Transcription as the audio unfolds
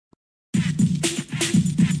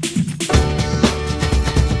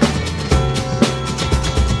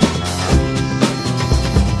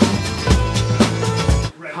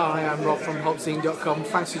HopZine.com.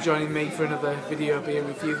 Thanks for joining me for another video beer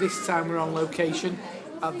review. This time we're on location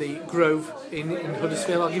at the Grove Inn in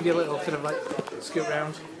Huddersfield. I'll give you a little kind of like scoot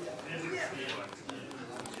round.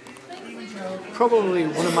 Probably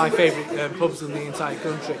one of my favourite pubs in the entire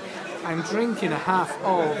country. I'm drinking a half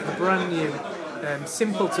of the brand new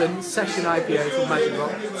Simpleton Session IPA from Magic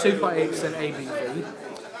Rock, 2.8% ABV.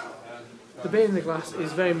 The beer in the glass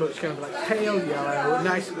is very much kind of like pale yellow,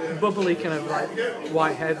 nice bubbly kind of like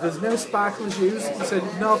white head. There's no sparklers used. It's a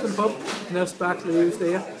northern pub, no sparkler used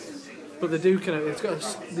here. But they do kind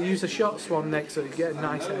of, they use a shot swan neck so you get a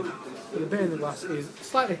nice head. But the beer in the glass is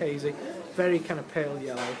slightly hazy, very kind of pale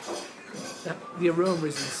yellow. The aroma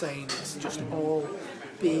is insane. It's just all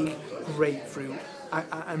big grapefruit.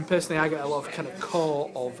 And personally, I get a lot of kind of core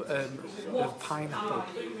of pineapple.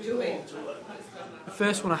 The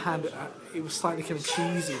first one I had, it was slightly kind of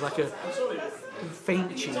cheesy, like a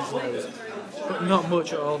faint cheese nose, but not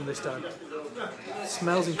much at all this time. It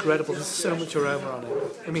smells incredible. There's so much aroma on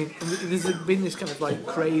it. I mean, there's been this kind of like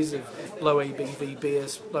craze of low ABV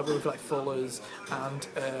beers, like with like Fuller's and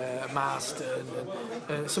Marston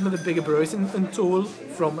and some of the bigger breweries, and Tool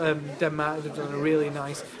from Denmark have done a really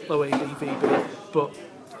nice low ABV beer. But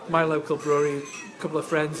my local brewery, a couple of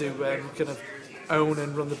friends who kind of own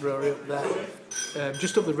and run the brewery up there,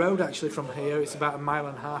 just up the road actually from here, it's about 1.5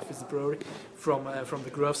 miles is the brewery from the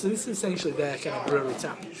Grove, so this is essentially their kind of brewery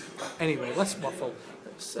tap. Anyway, let's waffle.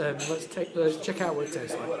 Let's check out what it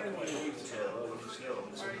tastes like.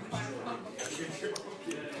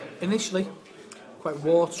 Initially, quite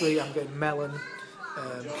watery. I'm getting melon,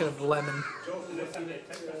 kind of lemon.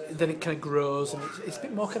 Then it kind of grows, and it's a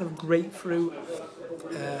bit more kind of grapefruit,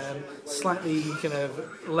 slightly kind of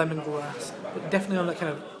lemongrass, but definitely on that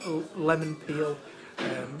kind of lemon peel,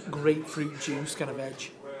 grapefruit juice kind of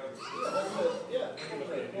edge.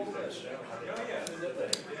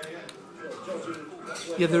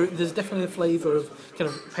 Yeah, there's definitely a flavour of kind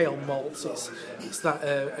of pale malts. It's that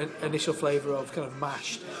initial flavour of kind of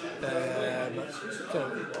mashed. I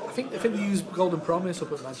think they use Golden Promise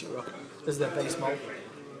up at Magic Rock as their base malt.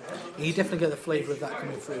 And you definitely get the flavour of that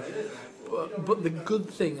coming through. But the good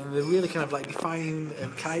thing, and the really kind of like defining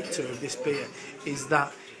character of this beer, is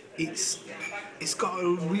that it's got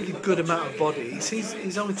a really good amount of body. It's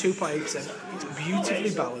only 2.8%. It's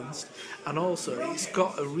beautifully balanced, and also it's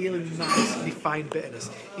got a really nice defined bitterness.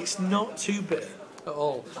 It's not too bitter at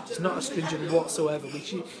all. It's not astringent whatsoever.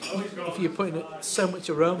 Which if you're putting so much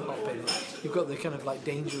aroma hop in it, you've got the kind of like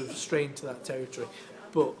danger of straying to that territory.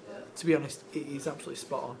 But to be honest, it is absolutely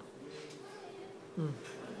spot on.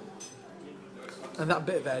 And that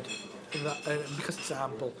bit of head, and because it's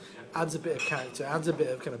ample, adds a bit of character, adds a bit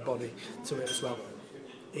of kind of body to it as well.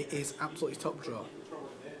 It is absolutely top draw.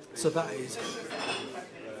 So that is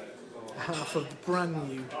half of the brand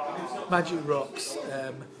new Magic Rock's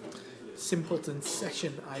Simpleton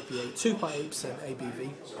Session IPA, 2.8%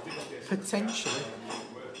 ABV. Potentially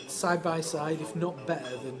side by side, if not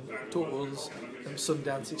better than Total's and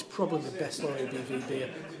Sundance. It's probably the best low ABV beer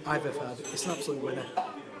I've ever had. It's an absolute winner.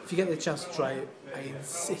 If you get the chance to try it, I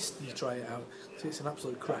insist you try it out. So it's an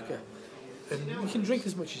absolute cracker. And you can drink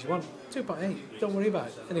as much as you want. 2.8, don't worry about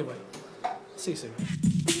it. Anyway, see you soon.